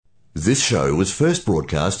This show was first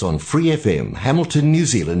broadcast on Free FM, Hamilton, New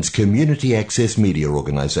Zealand's community access media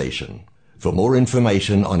organisation. For more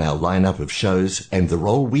information on our lineup of shows and the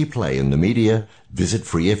role we play in the media, visit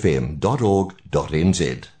freefm.org.nz.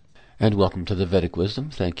 And welcome to the Vedic Wisdom.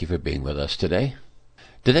 Thank you for being with us today.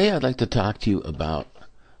 Today I'd like to talk to you about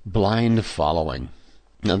blind following.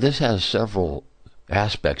 Now this has several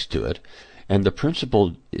aspects to it, and the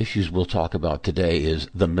principal issues we'll talk about today is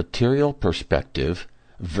the material perspective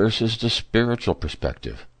versus the spiritual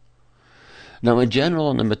perspective. Now in general,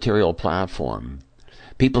 on the material platform,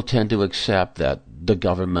 people tend to accept that the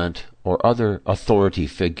government or other authority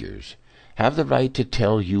figures have the right to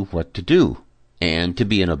tell you what to do, and to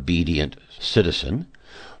be an obedient citizen,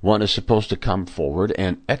 one is supposed to come forward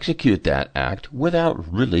and execute that act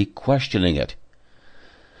without really questioning it.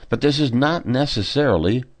 But this is not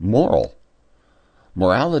necessarily moral.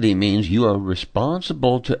 Morality means you are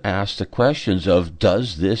responsible to ask the questions of,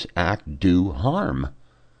 does this act do harm?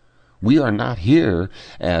 We are not here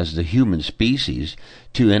as the human species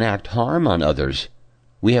to enact harm on others.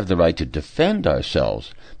 We have the right to defend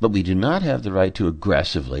ourselves, but we do not have the right to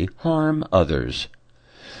aggressively harm others.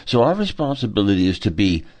 So our responsibility is to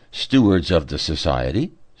be stewards of the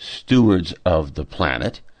society, stewards of the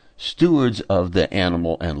planet, stewards of the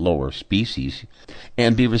animal and lower species,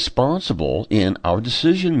 and be responsible in our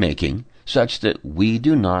decision-making such that we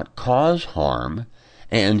do not cause harm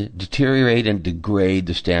and deteriorate and degrade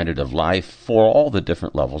the standard of life for all the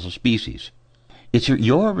different levels of species. It's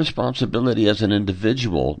your responsibility as an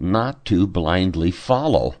individual not to blindly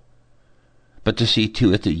follow, but to see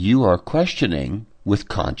to it that you are questioning with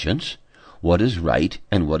conscience what is right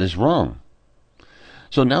and what is wrong.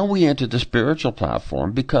 So now we enter the spiritual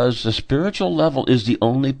platform, because the spiritual level is the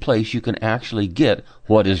only place you can actually get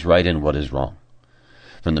what is right and what is wrong.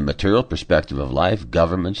 From the material perspective of life,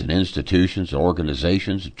 governments and institutions,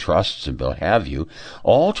 organizations, trusts, and what have you,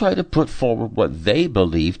 all try to put forward what they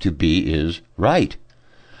believe to be is right.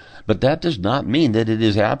 But that does not mean that it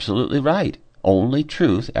is absolutely right. Only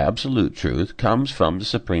truth, absolute truth, comes from the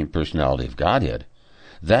Supreme Personality of Godhead.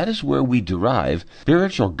 That is where we derive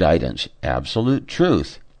spiritual guidance, absolute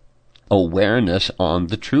truth, awareness on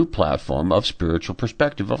the true platform of spiritual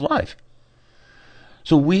perspective of life.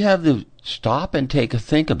 So we have to stop and take a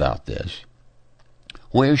think about this.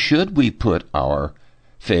 Where should we put our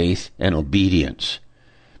faith and obedience?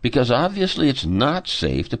 Because obviously it's not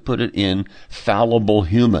safe to put it in fallible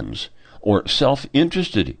humans or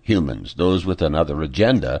self-interested humans, those with another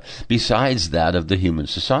agenda besides that of the human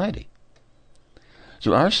society.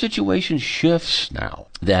 So our situation shifts now,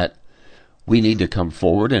 that we need to come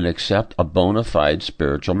forward and accept a bona fide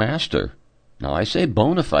spiritual master. Now I say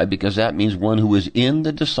bona fide because that means one who is in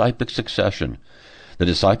the disciplic succession. The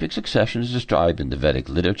disciplic succession is described in the Vedic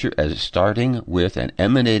literature as starting with and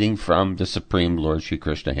emanating from the Supreme Lord Sri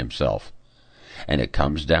Krishna himself. And it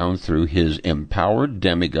comes down through his empowered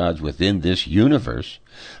demigods within this universe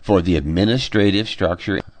for the administrative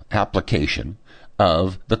structure application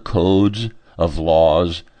of the codes of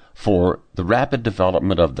laws for the rapid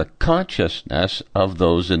development of the consciousness of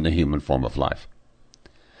those in the human form of life.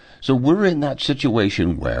 So we're in that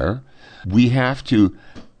situation where we have to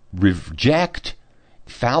reject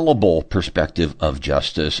fallible perspective of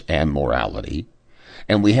justice and morality,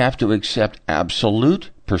 and we have to accept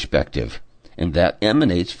absolute perspective, and that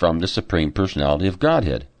emanates from the Supreme Personality of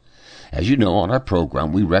Godhead. As you know, on our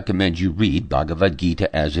program, we recommend you read Bhagavad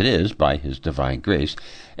Gita as it is by His Divine Grace,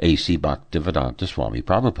 A.C. Bhaktivedanta Swami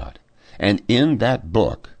Prabhupada. And in that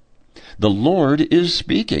book, the Lord is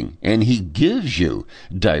speaking, and He gives you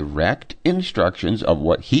direct instructions of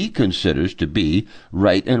what He considers to be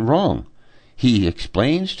right and wrong. He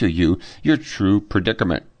explains to you your true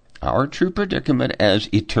predicament. Our true predicament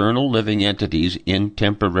as eternal living entities in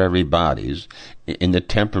temporary bodies, in the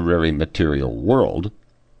temporary material world,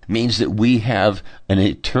 means that we have an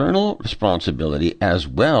eternal responsibility as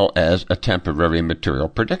well as a temporary material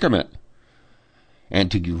predicament.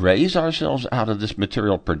 And to raise ourselves out of this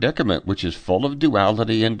material predicament, which is full of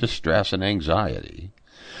duality and distress and anxiety,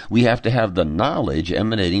 we have to have the knowledge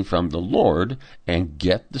emanating from the Lord and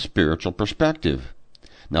get the spiritual perspective.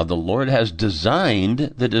 Now the Lord has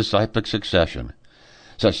designed the disciplic succession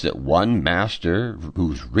such that one master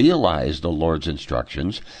who's realized the Lord's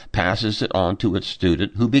instructions passes it on to its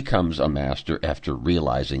student, who becomes a master after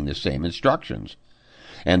realizing the same instructions.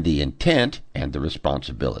 And the intent and the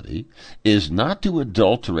responsibility is not to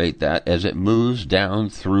adulterate that as it moves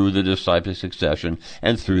down through the disciplic succession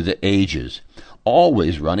and through the ages,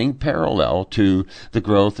 always running parallel to the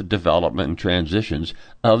growth, development, and transitions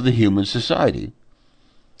of the human society.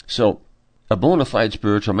 So A bona fide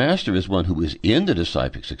spiritual master is one who is in the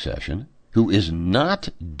disciplic succession, who is not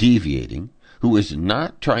deviating, who is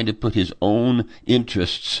not trying to put his own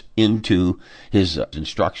interests into his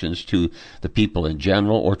instructions to the people in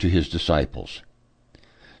general or to his disciples.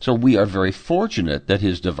 So we are very fortunate that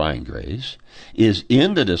His divine grace is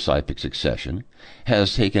in the disciplic succession,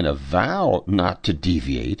 has taken a vow not to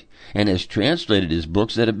deviate, and has translated His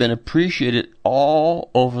books that have been appreciated all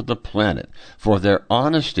over the planet for their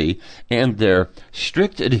honesty and their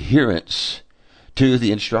strict adherence to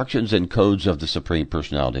the instructions and codes of the Supreme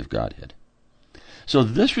Personality of Godhead. So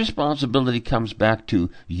this responsibility comes back to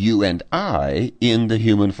you and I in the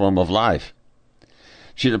human form of life.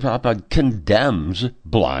 Srila Prabhupada condemns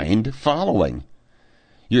blind following.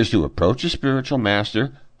 You're to approach a spiritual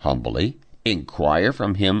master humbly, inquire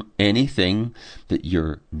from him anything that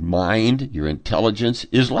your mind, your intelligence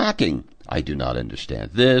is lacking. I do not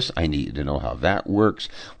understand this. I need to know how that works.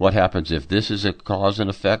 What happens if this is a cause and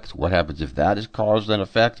effect? What happens if that is cause and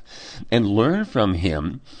effect? And learn from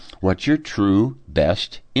him what your true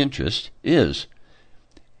best interest is,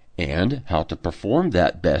 and how to perform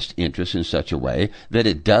that best interest in such a way that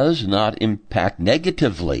it does not impact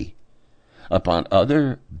negatively upon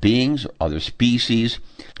other beings, other species,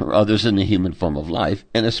 or others in the human form of life,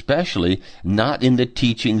 and especially not in the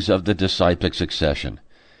teachings of the disciplic succession.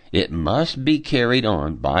 It must be carried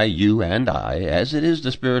on by you and I, as it is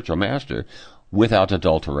the spiritual master, without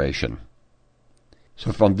adulteration.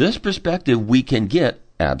 So from this perspective, we can get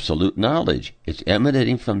absolute knowledge. It's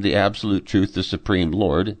emanating from the absolute truth, the Supreme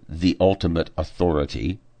Lord, the ultimate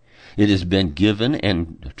authority. It has been given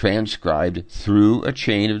and transcribed through a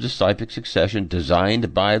chain of disciplic succession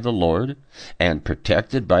designed by the Lord and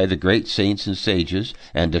protected by the great saints and sages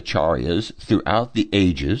and acharyas throughout the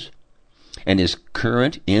ages, and is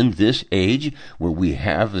current in this age where we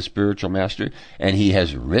have the spiritual master, and he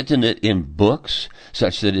has written it in books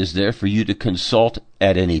such that it is there for you to consult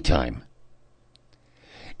at any time.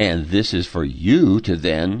 And this is for you to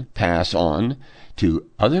then pass on to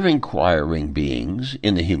other inquiring beings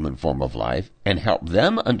in the human form of life and help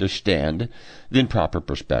them understand the proper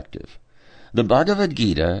perspective. The Bhagavad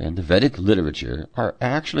Gita and the Vedic literature are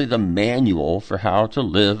actually the manual for how to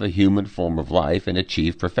live a human form of life and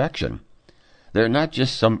achieve perfection. They're not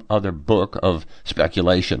just some other book of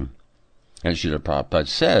speculation. And Srila Prabhupada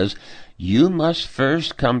says, you must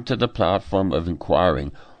first come to the platform of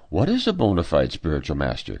inquiring, what is a bona fide spiritual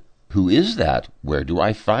master? Who is that? Where do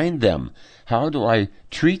I find them? How do I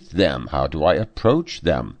treat them? How do I approach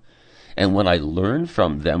them? And when I learn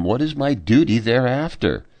from them, what is my duty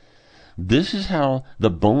thereafter? This is how the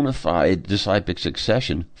bona fide disciplic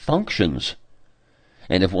succession functions.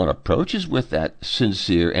 And if one approaches with that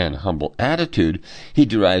sincere and humble attitude, he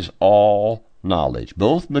derives all knowledge,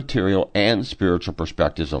 both material and spiritual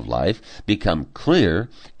perspectives of life, become clear,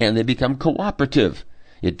 and they become cooperative.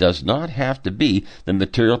 It does not have to be the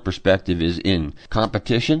material perspective is in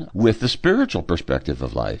competition with the spiritual perspective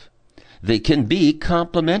of life. They can be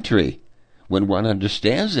complementary. When one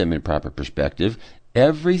understands them in proper perspective,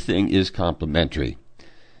 everything is complementary.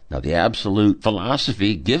 Now, the absolute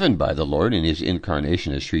philosophy given by the Lord in his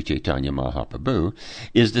incarnation as Sri Chaitanya Mahaprabhu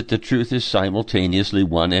is that the truth is simultaneously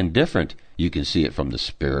one and different. You can see it from the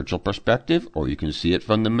spiritual perspective, or you can see it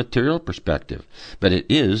from the material perspective, but it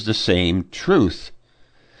is the same truth.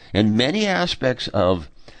 And many aspects of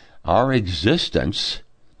our existence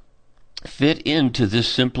fit into this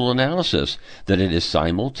simple analysis, that it is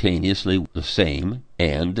simultaneously the same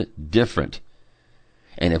and different.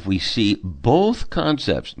 And if we see both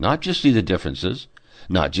concepts, not just see the differences,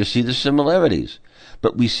 not just see the similarities,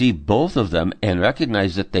 but we see both of them and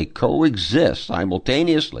recognize that they coexist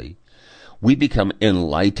simultaneously, we become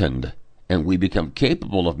enlightened. And we become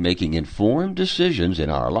capable of making informed decisions in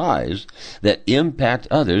our lives that impact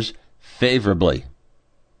others favorably.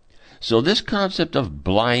 So this concept of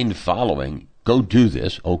blind following, go do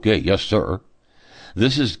this, okay, yes sir,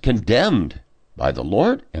 this is condemned by the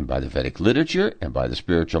Lord and by the Vedic literature and by the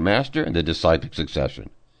spiritual master and the disciplic succession.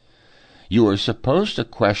 You are supposed to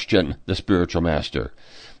question the spiritual master,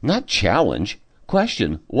 not challenge.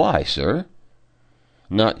 Question, why, sir?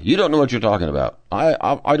 Not, you don't know what you're talking about.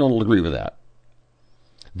 I don't agree with that.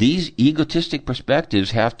 These egotistic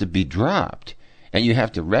perspectives have to be dropped, and you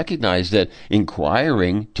have to recognize that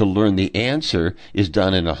inquiring to learn the answer is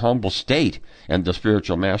done in a humble state, and the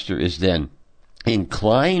spiritual master is then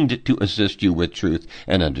inclined to assist you with truth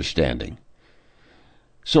and understanding.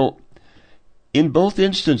 So, in both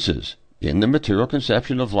instances, in the material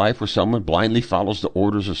conception of life where someone blindly follows the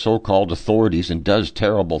orders of so-called authorities and does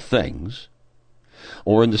terrible things,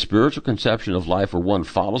 or in the spiritual conception of life where one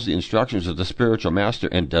follows the instructions of the spiritual master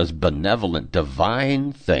and does benevolent,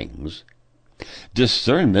 divine things,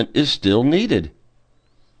 discernment is still needed.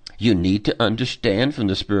 You need to understand from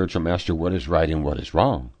the spiritual master what is right and what is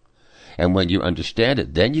wrong. And when you understand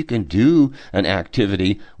it, then you can do an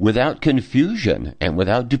activity without confusion and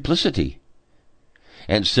without duplicity.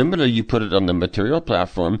 And similarly, you put it on the material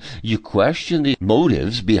platform, you question the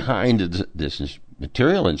motives behind this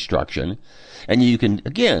material instruction, and you can,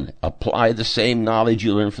 again, apply the same knowledge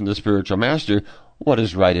you learn from the spiritual master. What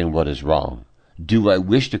is right and what is wrong? Do I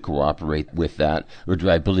wish to cooperate with that, or do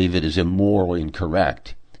I believe it is immoral,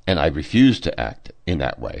 incorrect, and I refuse to act in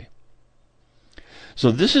that way? So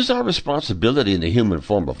this is our responsibility in the human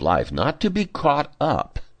form of life, not to be caught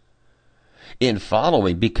up in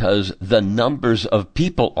following because the numbers of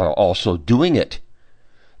people are also doing it.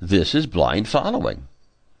 This is blind following.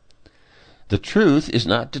 The truth is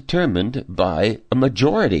not determined by a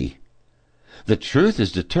majority. The truth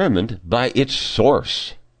is determined by its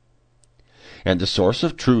source. And the source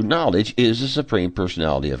of true knowledge is the Supreme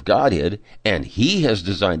Personality of Godhead, and He has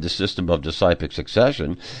designed the system of disciplic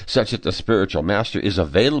succession such that the spiritual master is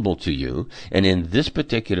available to you, and in this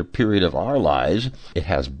particular period of our lives, it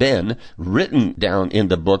has been written down in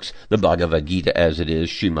the books, the Bhagavad Gita as it is,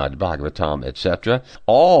 Srimad Bhagavatam, etc.,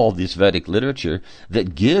 all this Vedic literature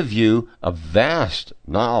that give you a vast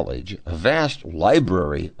knowledge, a vast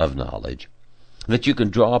library of knowledge, that you can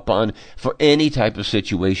draw upon for any type of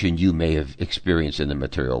situation you may have experienced in the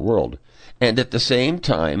material world, and at the same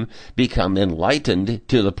time become enlightened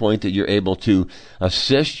to the point that you're able to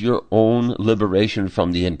assist your own liberation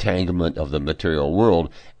from the entanglement of the material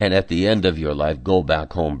world, and at the end of your life go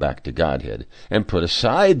back home, back to Godhead, and put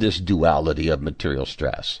aside this duality of material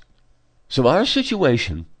stress. So our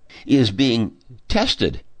situation is being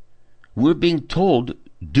tested. We're being told,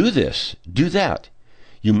 do this, do that.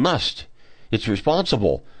 You must. It's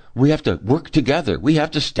responsible. We have to work together. We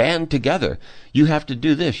have to stand together. You have to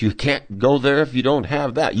do this. You can't go there if you don't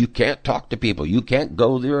have that. You can't talk to people. You can't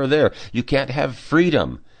go there or there. You can't have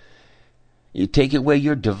freedom. You take away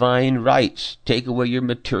your divine rights. Take away your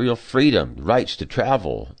material freedom, rights to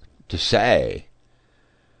travel, to say.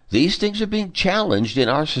 These things are being challenged in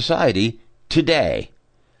our society today.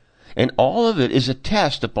 And all of it is a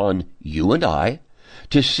test upon you and I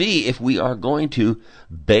to see if we are going to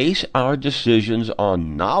base our decisions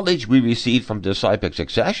on knowledge we receive from disciplic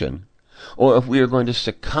succession, or if we are going to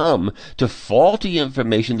succumb to faulty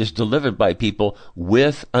information that's delivered by people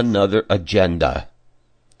with another agenda.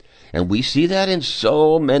 And we see that in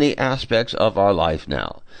so many aspects of our life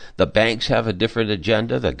now. The banks have a different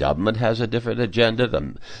agenda. The government has a different agenda.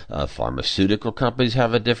 The pharmaceutical companies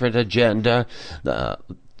have a different agenda.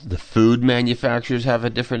 The food manufacturers have a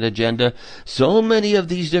different agenda. So many of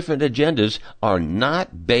these different agendas are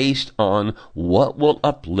not based on what will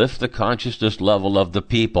uplift the consciousness level of the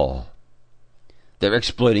people. They're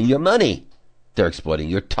exploiting your money. They're exploiting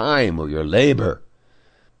your time or your labor.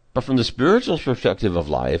 But from the spiritual perspective of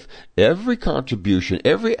life, every contribution,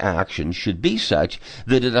 every action should be such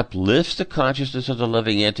that it uplifts the consciousness of the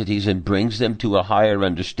living entities and brings them to a higher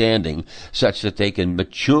understanding such that they can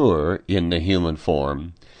mature in the human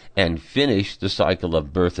form and finish the cycle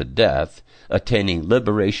of birth and death, attaining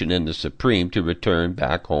liberation in the Supreme to return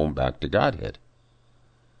back home, back to Godhead.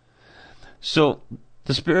 So,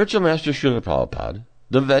 the spiritual master Srila Prabhupada,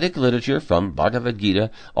 the Vedic literature from Bhagavad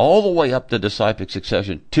Gita, all the way up the disciplic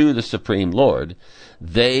succession to the Supreme Lord,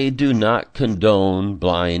 they do not condone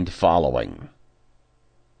blind following.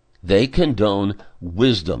 They condone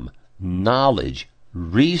wisdom, knowledge,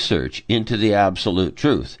 research into the absolute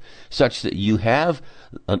truth, such that you have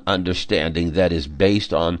an understanding that is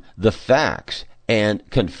based on the facts and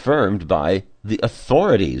confirmed by the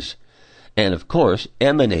authorities, and of course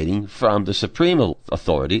emanating from the supreme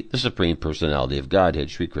authority, the Supreme Personality of Godhead,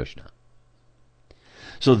 Sri Krishna.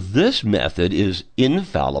 So this method is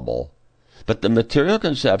infallible, but the material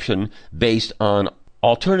conception based on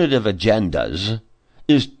alternative agendas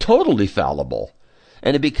is totally fallible.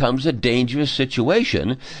 And it becomes a dangerous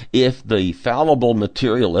situation if the fallible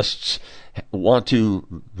materialists want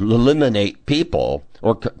to eliminate people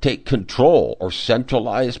or take control or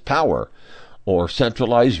centralize power or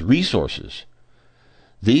centralize resources.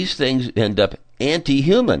 These things end up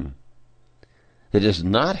anti-human. It does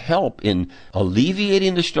not help in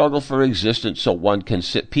alleviating the struggle for existence so one can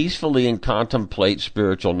sit peacefully and contemplate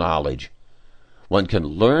spiritual knowledge. One can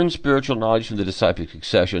learn spiritual knowledge from the disciplic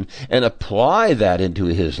succession and apply that into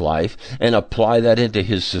his life and apply that into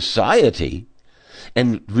his society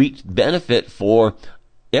and reach benefit for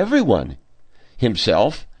everyone,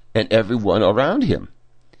 himself and everyone around him.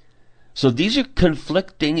 So these are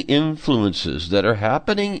conflicting influences that are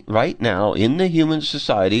happening right now in the human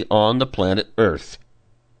society on the planet Earth.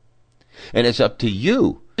 And it's up to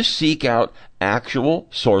you to seek out actual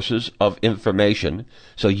sources of information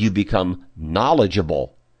so you become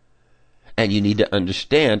knowledgeable. And you need to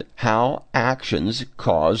understand how actions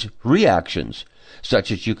cause reactions, such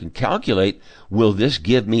that you can calculate, will this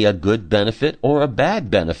give me a good benefit or a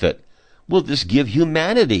bad benefit? Will this give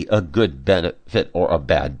humanity a good benefit or a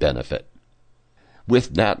bad benefit?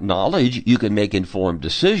 With that knowledge, you can make informed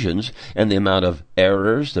decisions, and the amount of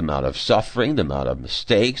errors, the amount of suffering, the amount of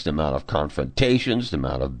mistakes, the amount of confrontations, the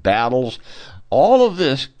amount of battles, all of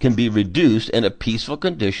this can be reduced and a peaceful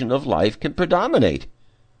condition of life can predominate.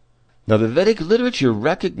 Now, the Vedic literature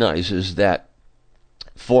recognizes that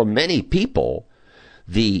for many people,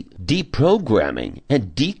 the deprogramming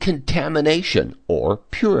and decontamination, or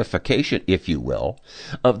purification, if you will,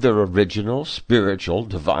 of their original spiritual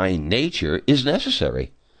divine nature is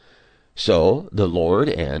necessary. So the Lord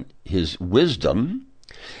and His wisdom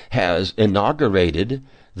has inaugurated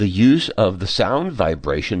the use of the sound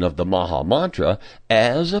vibration of the Maha Mantra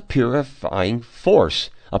as a purifying force,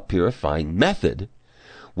 a purifying method,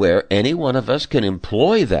 where any one of us can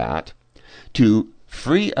employ that to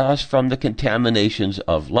free us from the contaminations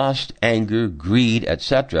of lust, anger, greed,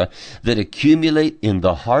 etc., that accumulate in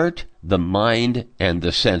the heart, the mind, and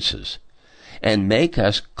the senses, and make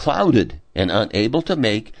us clouded and unable to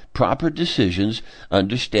make proper decisions,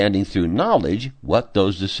 understanding through knowledge what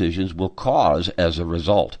those decisions will cause as a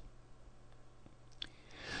result.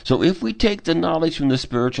 So if we take the knowledge from the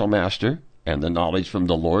spiritual master and the knowledge from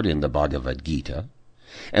the Lord in the Bhagavad Gita,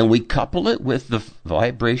 and we couple it with the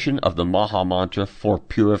vibration of the Maha Mantra for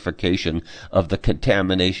purification of the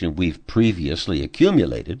contamination we've previously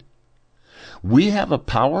accumulated, we have a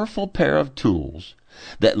powerful pair of tools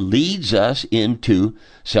that leads us into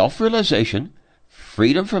self-realization,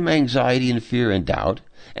 freedom from anxiety and fear and doubt,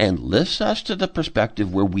 and lifts us to the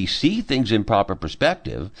perspective where we see things in proper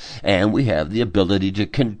perspective, and we have the ability to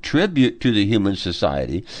contribute to the human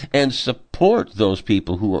society and support those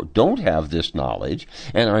people who don't have this knowledge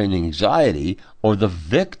and are in anxiety or the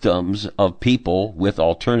victims of people with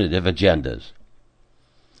alternative agendas.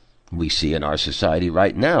 We see in our society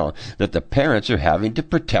right now that the parents are having to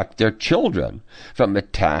protect their children from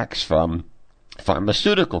attacks from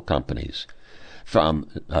pharmaceutical companies, from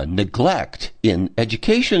neglect in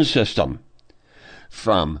education system,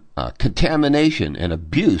 from contamination and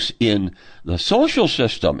abuse in the social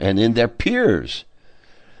system and in their peers.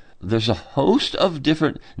 There's a host of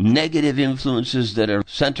different negative influences that are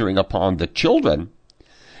centering upon the children,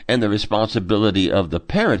 and the responsibility of the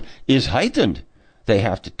parent is heightened. They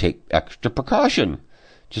have to take extra precaution.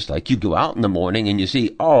 Just like you go out in the morning and you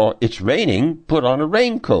see, oh, it's raining, put on a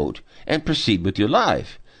raincoat and proceed with your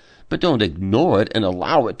life. But don't ignore it and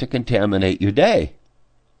allow it to contaminate your day.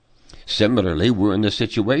 Similarly, we're in the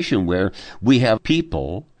situation where we have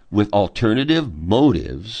people with alternative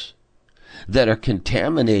motives that are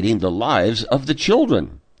contaminating the lives of the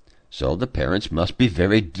children. So the parents must be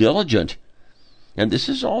very diligent. And this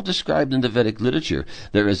is all described in the Vedic literature.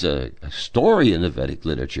 There is a story in the Vedic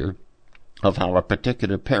literature of how a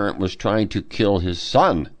particular parent was trying to kill his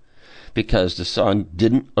son because the son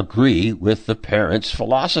didn't agree with the parent's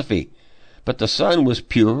philosophy. But the son was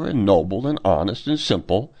pure and noble and honest and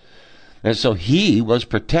simple, and so he was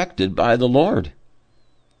protected by the Lord.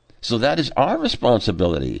 So that is our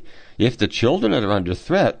responsibility. If the children are under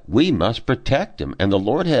threat, we must protect them. And the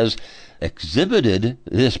Lord has exhibited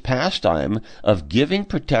this pastime of giving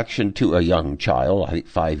protection to a young child, I think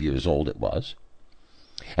 5 years old it was,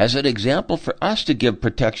 as an example for us to give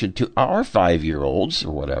protection to our 5-year-olds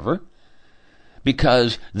or whatever,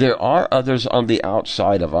 because there are others on the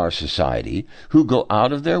outside of our society who go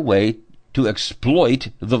out of their way to exploit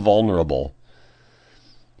the vulnerable.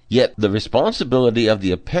 Yet the responsibility of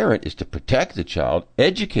the parent is to protect the child,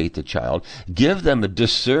 educate the child, give them a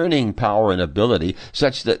discerning power and ability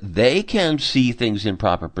such that they can see things in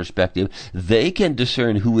proper perspective, they can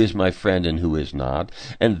discern who is my friend and who is not,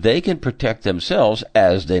 and they can protect themselves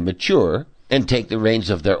as they mature and take the reins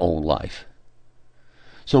of their own life.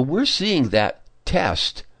 So we're seeing that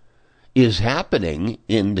test is happening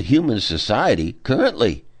in the human society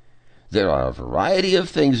currently. There are a variety of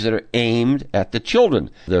things that are aimed at the children.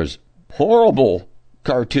 There's horrible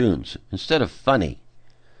cartoons instead of funny.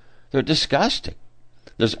 They're disgusting.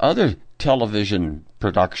 There's other television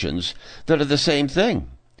productions that are the same thing.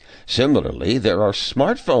 Similarly, there are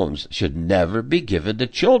smartphones that should never be given to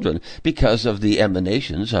children because of the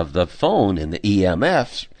emanations of the phone and the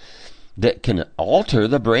EMFs that can alter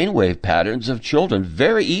the brainwave patterns of children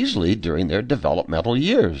very easily during their developmental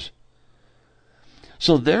years.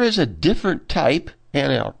 So there is a different type,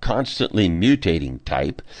 and a constantly mutating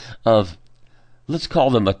type, of, let's call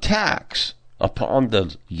them attacks upon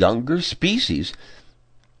the younger species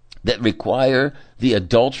that require the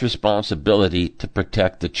adult's responsibility to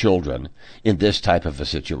protect the children in this type of a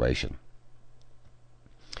situation.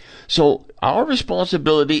 So our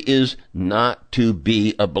responsibility is not to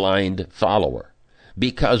be a blind follower,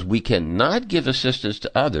 because we cannot give assistance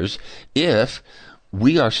to others if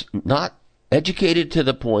we are not educated to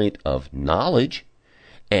the point of knowledge,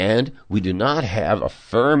 and we do not have a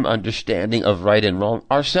firm understanding of right and wrong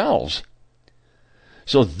ourselves.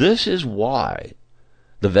 So this is why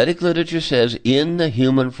the Vedic literature says in the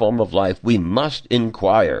human form of life we must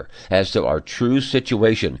inquire as to our true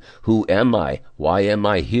situation. Who am I? Why am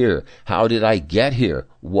I here? How did I get here?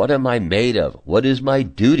 What am I made of? What is my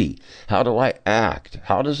duty? How do I act?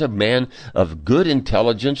 How does a man of good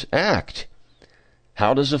intelligence act?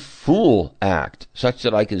 How does a fool act, such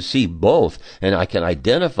that I can see both and I can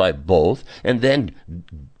identify both, and then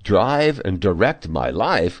drive and direct my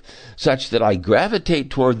life such that I gravitate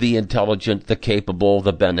toward the intelligent, the capable,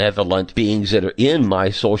 the benevolent beings that are in my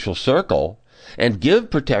social circle, and give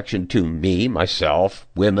protection to me, myself,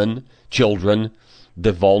 women, children,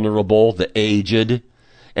 the vulnerable, the aged,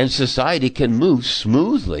 and society can move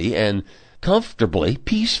smoothly and comfortably,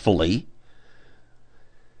 peacefully,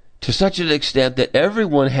 to such an extent that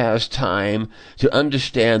everyone has time to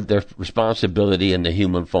understand their responsibility in the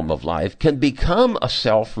human form of life, can become a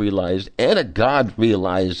self-realized and a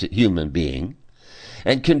God-realized human being,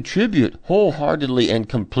 and contribute wholeheartedly and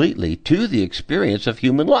completely to the experience of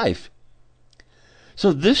human life.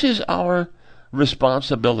 So this is our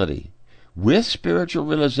responsibility. With spiritual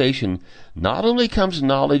realization, not only comes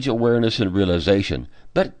knowledge, awareness, and realization,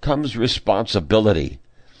 but comes responsibility.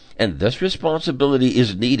 And this responsibility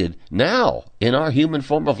is needed now in our human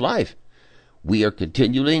form of life. We are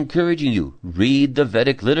continually encouraging you, read the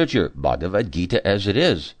Vedic literature, Bhagavad Gita as it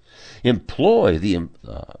is. Employ the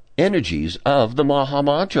energies of the Maha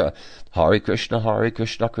Mantra, Hare Krishna,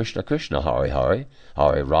 Krishna Krishna, Hare Hare,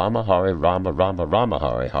 Hare Rama, Rama Rama,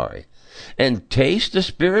 Hare Hare. And taste the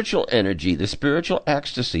spiritual energy, the spiritual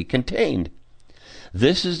ecstasy contained.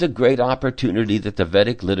 This is the great opportunity that the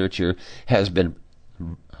Vedic literature has been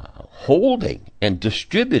holding and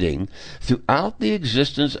distributing throughout the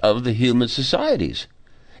existence of the human societies.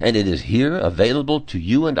 And it is here available to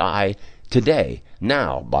you and I today,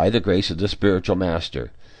 now, by the grace of the spiritual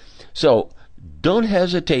master. So don't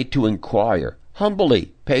hesitate to inquire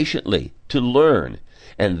humbly, patiently, to learn,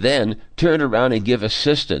 and then turn around and give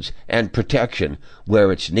assistance and protection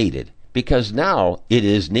where it's needed, because now it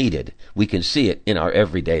is needed. We can see it in our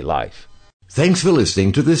everyday life. Thanks for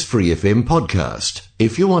listening to this Free FM podcast.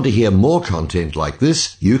 If you want to hear more content like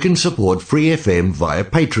this, you can support Free FM via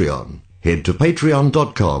Patreon. Head to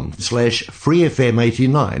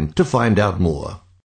patreon.com/freefm89 to find out more.